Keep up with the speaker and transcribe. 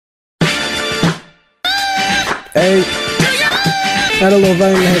Hey, add a little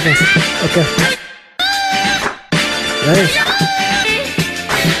volume in the headphones. Okay. Hey.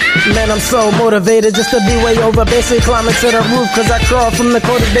 Man, I'm so motivated just to be way over, basically climbing to the roof, cause I crawl from the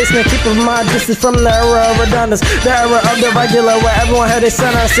coldest basement, keeping my distance from the era of redundance, the era of the regular, where everyone had their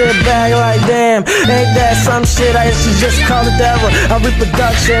center, sit back like damn, ain't that some shit, I should just call it the era of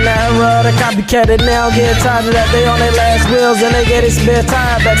reproduction, the era of the copycat, and now get tired of that, they on their last wheels, and they get their spare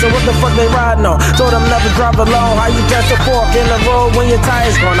tire back, so what the fuck they riding on? Told them never drive alone, how you catch the fork in the road when your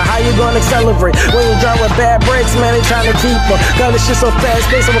tire's gone, how you gonna accelerate, when you drive with bad brakes, man, they trying to keep up, cause this shit so fast,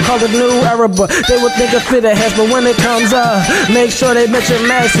 space over call it new era, but they would think of fit ahead. But when it comes up, make sure they mention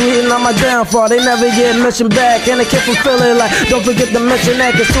Max Sweeten on my downfall. They never get mentioned back, and they keep from feeling like, don't forget to mention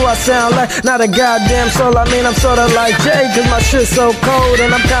that, cause who I sound like, not a goddamn soul. I mean, I'm sorta like Jay, cause my shit's so cold,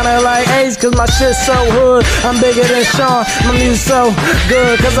 and I'm kinda like Ace, cause my shit's so hood. I'm bigger than Sean, my music's so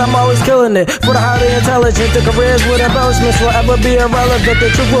good, cause I'm always killing it. For the highly intelligent, the careers with embellishments will ever be irrelevant. The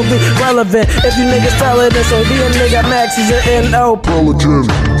truth will be relevant if you niggas tell it. So be a nigga, Max is an N.O.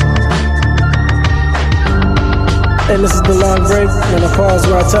 And this is the long break and the pause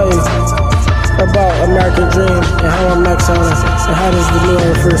where I tell you about American Dream and how I'm Max on it and how this is the new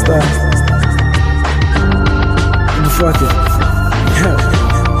era freestyle. But fuck it.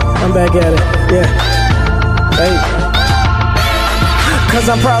 I'm back at it. Yeah. Hey. Cause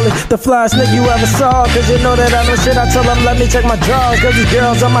I'm probably the flyest nigga you ever saw. Cause you know that I know shit. I tell them let me check my drawers. Cause these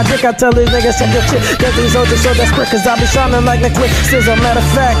girls on my dick, I tell these niggas check your shit. Cause these hoes are so desperate. Cause I be shining like Netflix sizzle. Matter of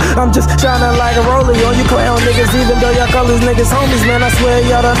fact, I'm just shining like a rollie on you clown niggas. Even though y'all call these niggas homies, man, I swear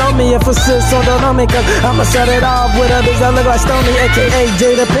y'all don't know me. If a sis so don't know me, cause I'ma set it off with a bitch that look like Stoney, aka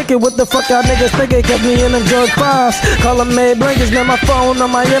Jada Pickett. What the fuck y'all niggas thinking? Kept me in them drug files. Call them made blankets. Man, my phone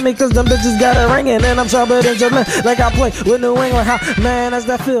on Miami, cause them bitches got it ringing. And I'm sharper than Jamaica. Like I play with New England. How, man, that's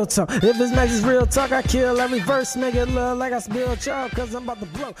that feel talk. If it's Max's real talk, I kill every verse, make it look like I spill chalk, cause I'm about to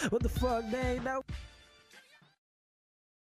blow. What the fuck, they ain't know?